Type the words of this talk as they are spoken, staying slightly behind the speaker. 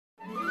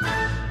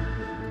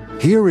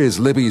Here is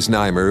Libby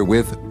Znaimer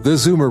with The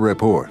Zoomer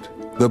Report,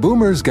 the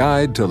Boomer's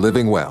Guide to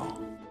Living Well.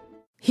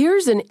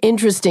 Here's an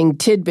interesting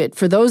tidbit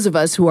for those of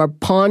us who are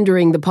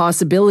pondering the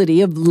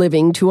possibility of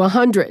living to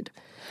 100.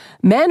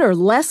 Men are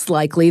less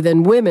likely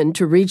than women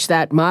to reach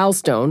that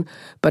milestone,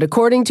 but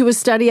according to a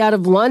study out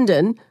of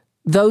London,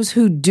 those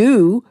who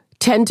do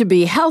tend to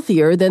be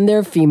healthier than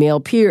their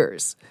female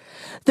peers.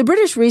 The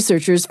British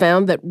researchers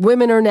found that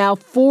women are now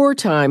 4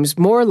 times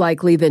more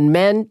likely than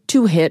men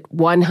to hit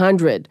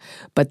 100,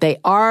 but they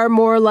are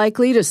more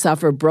likely to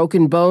suffer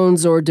broken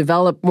bones or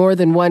develop more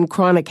than one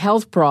chronic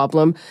health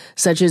problem,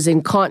 such as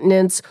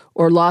incontinence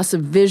or loss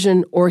of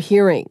vision or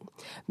hearing.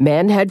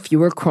 Men had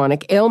fewer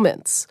chronic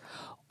ailments.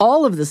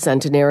 All of the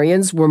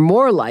centenarians were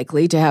more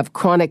likely to have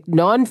chronic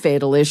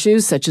non-fatal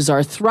issues such as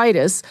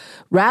arthritis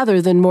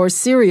rather than more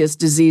serious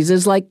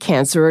diseases like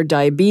cancer or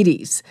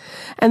diabetes.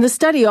 And the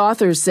study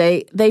authors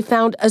say they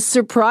found a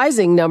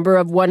surprising number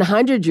of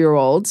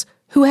 100-year-olds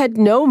who had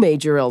no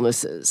major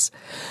illnesses.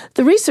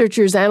 The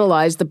researchers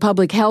analyzed the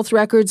public health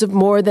records of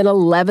more than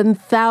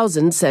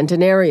 11,000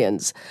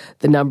 centenarians.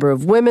 The number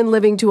of women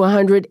living to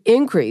 100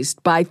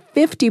 increased by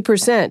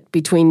 50%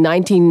 between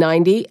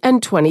 1990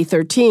 and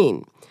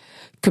 2013.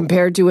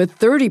 Compared to a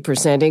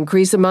 30%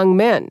 increase among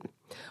men.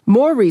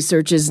 More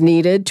research is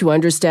needed to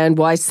understand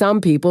why some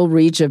people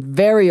reach a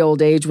very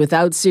old age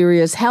without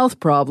serious health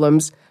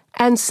problems,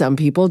 and some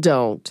people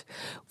don't.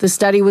 The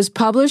study was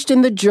published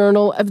in the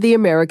Journal of the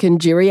American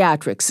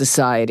Geriatric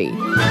Society.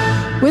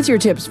 With your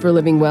tips for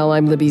living well,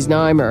 I'm Libby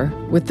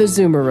Znaimer with the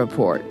Zoomer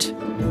Report.